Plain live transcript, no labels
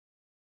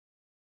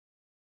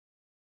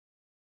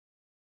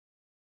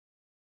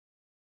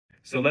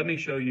So let me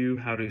show you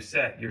how to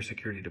set your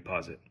security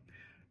deposit.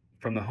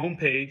 From the home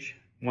page,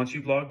 once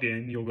you've logged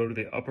in, you'll go to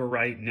the upper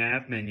right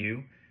nav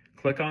menu,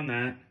 click on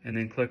that, and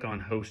then click on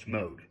Host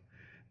Mode.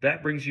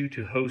 That brings you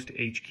to Host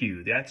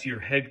HQ. That's your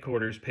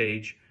headquarters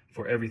page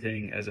for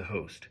everything as a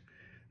host.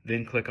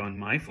 Then click on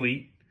My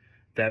Fleet.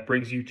 That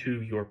brings you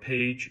to your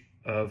page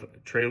of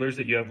trailers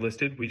that you have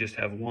listed. We just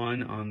have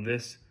one on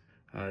this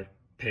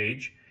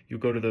page. You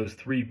go to those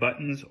three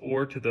buttons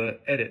or to the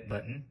Edit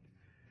button,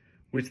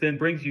 which then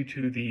brings you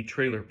to the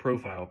trailer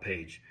profile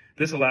page.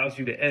 This allows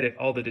you to edit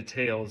all the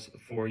details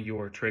for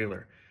your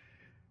trailer.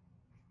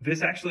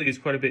 This actually is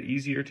quite a bit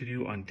easier to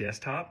do on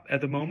desktop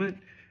at the moment.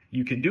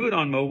 You can do it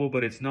on mobile,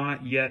 but it's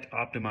not yet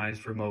optimized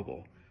for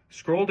mobile.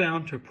 Scroll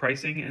down to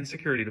Pricing and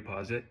Security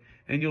Deposit,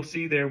 and you'll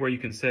see there where you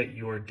can set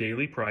your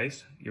daily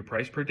price, your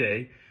price per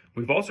day.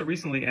 We've also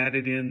recently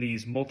added in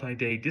these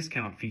multi-day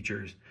discount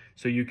features,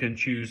 so you can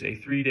choose a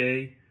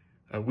 3-day,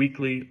 a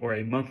weekly, or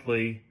a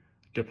monthly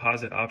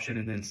deposit option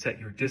and then set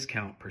your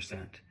discount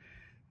percent.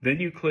 Then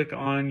you click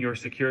on your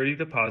security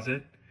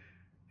deposit,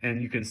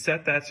 and you can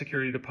set that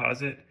security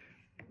deposit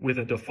with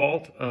a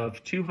default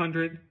of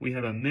 $200. We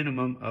have a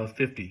minimum of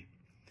 $50.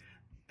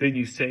 Then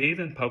you save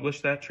and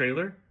publish that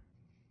trailer.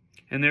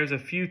 And there's a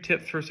few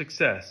tips for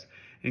success,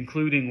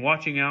 including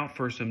watching out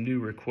for some new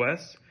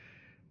requests,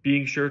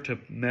 being sure to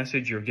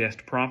message your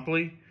guest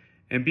promptly,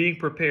 and being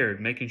prepared,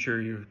 making sure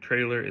your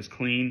trailer is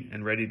clean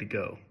and ready to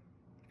go.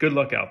 Good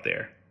luck out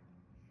there.